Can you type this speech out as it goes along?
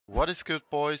What is good,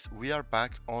 boys? We are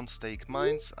back on Stake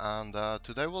Mines, and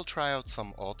today we'll try out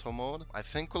some auto mode. I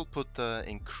think we'll put the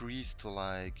increase to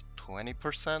like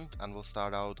 20% and we'll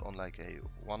start out on like a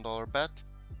 $1 bet.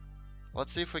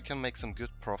 Let's see if we can make some good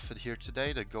profit here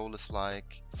today. The goal is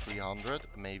like 300,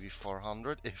 maybe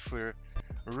 400 if we're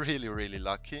really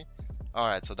lucky.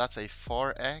 Alright, so that's a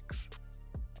 4x.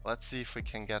 Let's see if we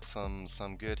can get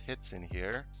some good hits in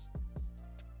here.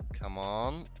 Come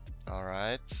on.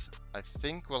 Alright. I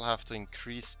think we'll have to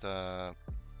increase the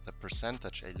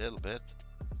percentage a little bit.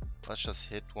 Let's just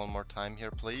hit one more time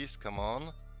here, please. Come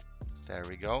on. There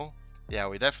we go. Yeah,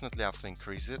 we definitely have to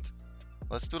increase it.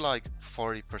 Let's do like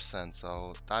 40%.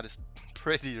 So that is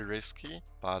pretty risky,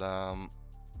 but I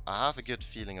have a good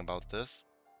feeling about this.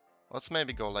 Let's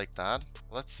maybe go like that.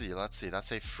 Let's see. That's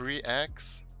a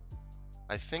 3x.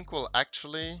 I think we'll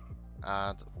actually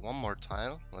add one more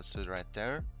tile. Let's do it right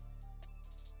there.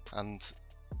 And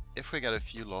if we get a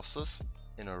few losses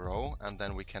in a row and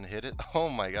then we can hit it. Oh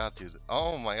my god, dude.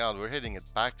 Oh my god, we're hitting it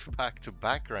back to back to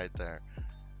back right there.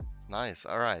 Nice.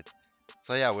 All right.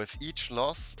 So yeah, with each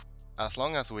loss, as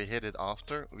long as we hit it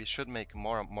after, we should make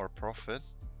more profit.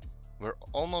 We're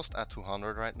almost at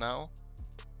 200 right now.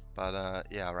 But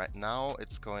yeah, right now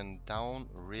it's going down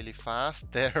really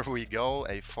fast. There we go.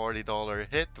 A $40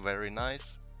 hit. Very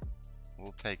nice.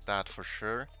 We'll take that for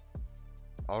sure.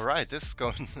 Alright, this is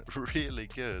going really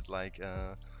good, like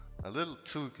a little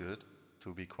too good,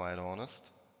 to be quite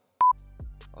honest.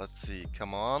 Let's see,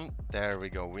 come on, there we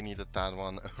go, we needed that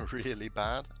one really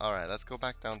bad. Alright, let's go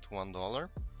back down to $1.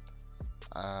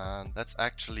 And let's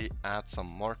actually add some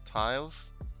more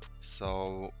tiles.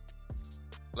 So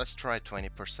let's try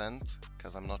 20%,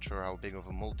 because I'm not sure how big of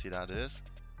a multi that is.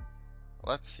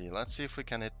 Let's see if we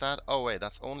can hit that. Oh wait,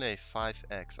 that's only a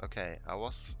 5x. Okay, I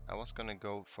was gonna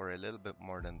go for a little bit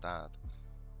more than that.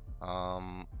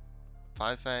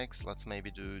 5x, let's maybe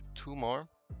do 2 more.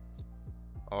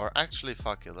 Or actually,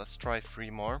 fuck it, let's try 3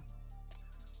 more.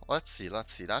 Let's see, that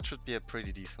should be a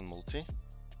pretty decent multi.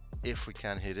 If we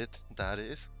can hit it, that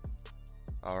is.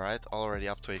 Alright, already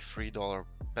up to a $3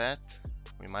 bet.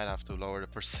 We might have to lower the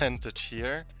percentage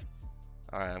here.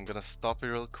 Alright, I'm gonna stop it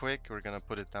real quick. We're gonna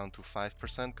put it down to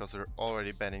 5% because we're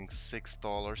already betting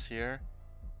 $6 here.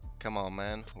 Come on,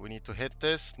 man. We need to hit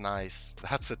this. Nice.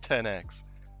 That's a 10x.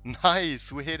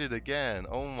 Nice. We hit it again.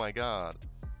 Oh my god.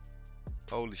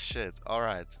 Holy shit.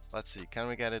 Alright, let's see. Can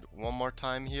we get it one more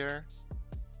time here?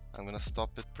 I'm gonna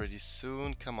stop it pretty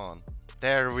soon. Come on.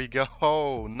 There we go.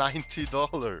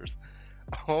 $90.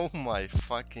 Oh my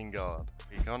fucking god.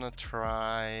 We're gonna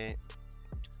try...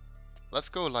 Let's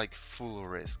go like full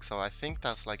risk. So I think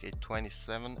that's like a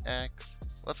 27x.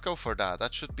 Let's go for that.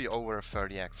 That should be over a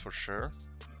 30x for sure.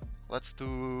 Let's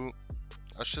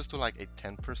just do like a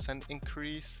 10%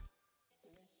 increase.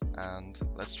 And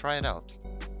let's try it out.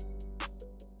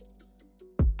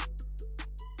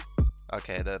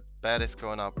 Okay, the bet is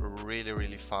going up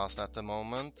really fast at the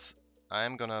moment.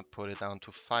 I'm gonna put it down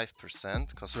to 5%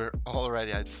 because we're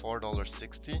already at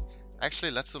 $4.60.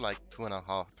 Actually, let's do like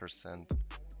 2.5%.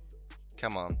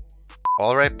 Come on.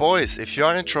 Alright boys, if you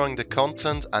are enjoying the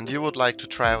content and you would like to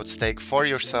try out Stake for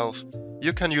yourself,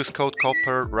 you can use code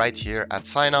COPPER right here at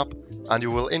sign up and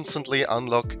you will instantly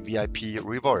unlock VIP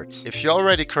rewards. If you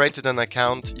already created an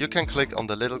account, you can click on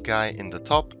the little guy in the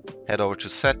top, head over to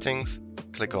settings,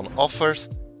 click on offers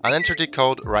and enter the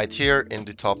code right here in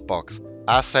the top box.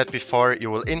 As said before, you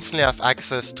will instantly have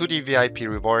access to the VIP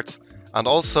rewards and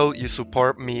also you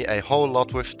support me a whole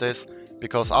lot with this,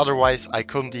 because otherwise I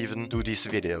couldn't even do these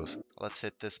videos. Let's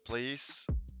hit this please.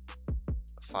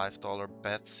 $5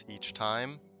 bets each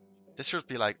time. This should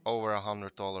be like over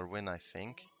 $100 win, I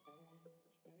think.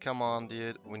 Come on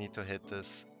dude, we need to hit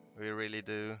this. We really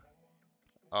do.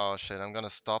 Oh shit, I'm gonna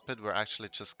stop it. We're actually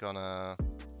just gonna...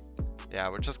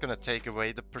 Yeah, we're just gonna take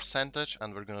away the percentage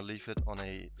and we're gonna leave it on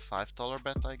a $5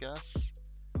 bet, I guess.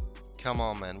 Come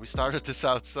on man, we started this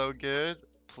out so good.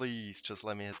 Please, just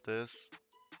let me hit this.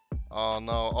 Oh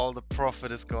no, all the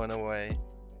profit is going away.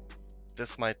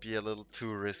 This might be a little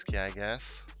too risky, I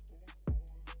guess.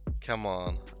 Come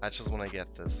on, I just want to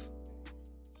get this.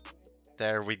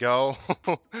 There we go.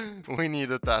 We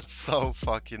needed that so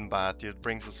fucking bad, dude. It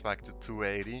brings us back to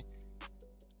 280.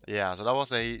 Yeah, so that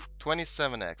was a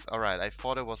 27x. Alright, I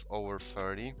thought it was over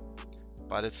 30,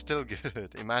 but it's still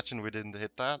good. Imagine we didn't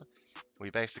hit that. We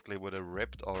basically would have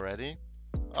ripped already.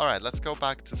 Alright, let's go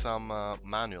back to some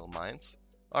manual mines.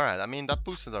 Alright, I mean, that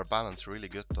boosted our balance really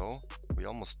good though. We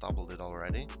almost doubled it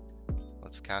already.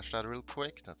 Let's cash that real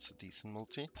quick. That's a decent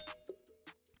multi.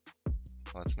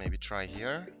 Let's maybe try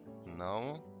here.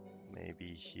 No. Maybe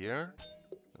here.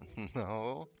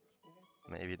 No.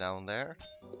 Maybe down there.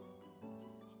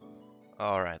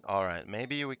 Alright.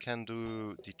 Maybe we can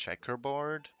do the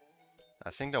checkerboard. I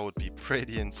think that would be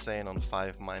pretty insane on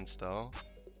 5 mines though.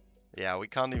 Yeah, we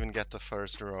can't even get the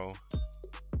first row.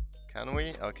 Can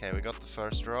we? Okay, we got the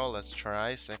first row. Let's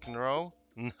try second row.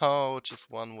 No,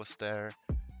 just one was there.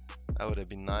 That would have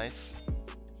been nice.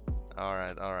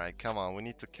 Alright. Come on, we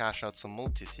need to cash out some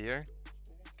multis here.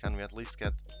 Can we at least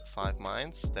get 5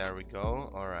 mines? There we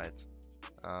go. Alright.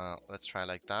 Let's try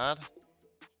like that.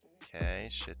 Okay,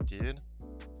 shit, dude.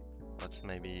 Let's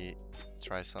maybe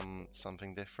try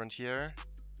something different here.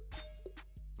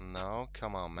 No,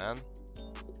 come on, man.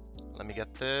 Let me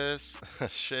get this.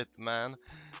 Shit, man.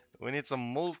 We need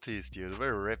some multis, dude.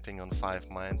 We're ripping on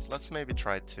 5 mines. Let's maybe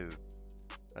try 2.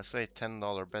 Let's say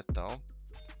 $10 bet though.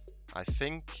 I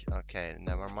think, okay,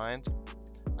 never mind.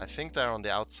 I think they're on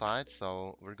the outside,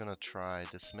 so we're gonna try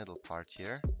this middle part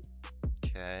here.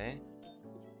 Okay.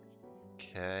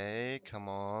 Okay, come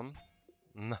on.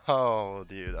 No,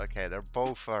 dude. Okay, they're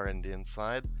both are in the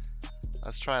inside.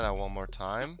 Let's try that one more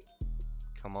time.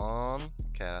 Come on.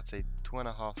 Okay, that's a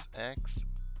 2.5x.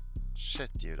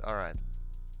 Shit, dude. Alright.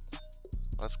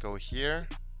 Let's go here.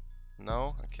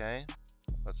 No, okay.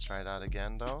 Let's try that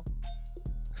again though.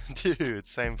 Dude,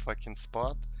 same fucking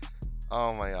spot.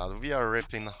 Oh my god, we are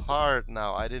ripping hard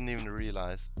now. I didn't even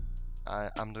realize.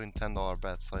 I'm doing $10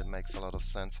 bets, so it makes a lot of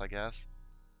sense, I guess.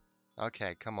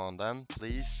 Okay, come on then,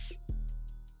 please.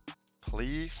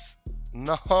 Please?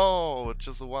 No,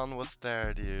 just one was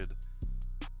there, dude.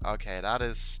 Okay, that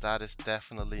is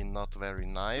definitely not very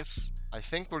nice. I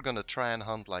think we're gonna try and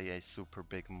hunt like a super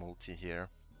big multi here.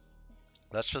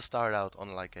 Let's just start out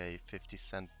on like a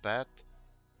 50-cent bet.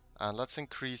 And let's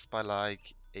increase by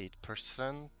like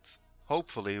 8%.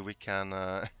 Hopefully we can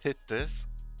hit this.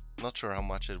 Not sure how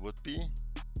much it would be.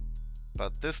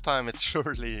 But this time it's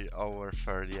surely over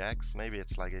 30x. Maybe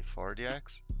it's like a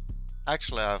 40x.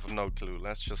 Actually, I have no clue.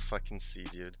 Let's just fucking see,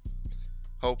 dude.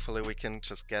 Hopefully we can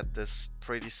just get this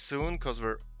pretty soon, because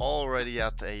we're already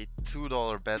at a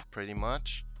 $2 bet pretty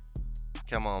much.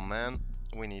 Come on, man.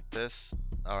 We need this.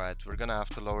 Alright, we're gonna have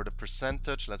to lower the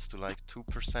percentage. Let's do like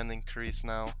 2% increase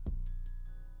now.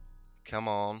 Come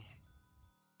on.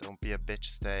 Don't be a bitch,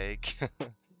 steak.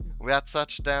 We had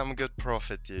such damn good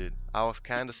profit, dude. I was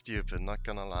kinda stupid, not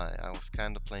gonna lie. I was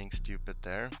kinda playing stupid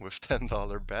there with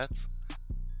 $10 bets.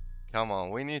 Come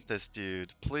on, we need this,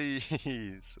 dude.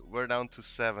 Please. We're down to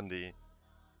 70.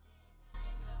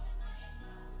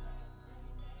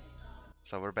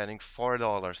 So we're betting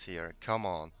 $4 here. Come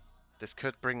on. This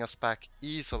could bring us back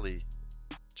easily.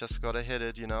 Just gotta hit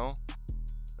it, you know?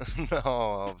 No,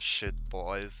 oh shit,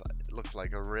 boys. It looks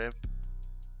like a rip.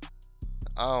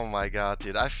 Oh my god,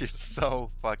 dude. I feel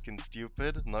so fucking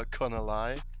stupid. Not gonna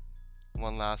lie.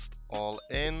 One last all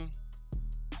in.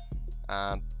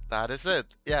 And that is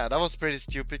it. Yeah, that was pretty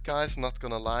stupid, guys. Not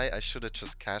gonna lie. I should have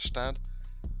just cashed that.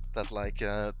 That like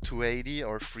 280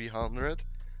 or 300.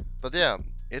 But yeah,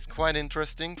 it's quite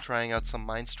interesting trying out some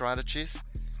mine strategies.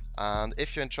 And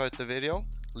if you enjoyed the video,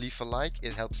 leave a like.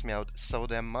 It helps me out so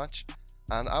damn much.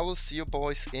 And I will see you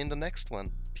boys in the next one.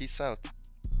 Peace out.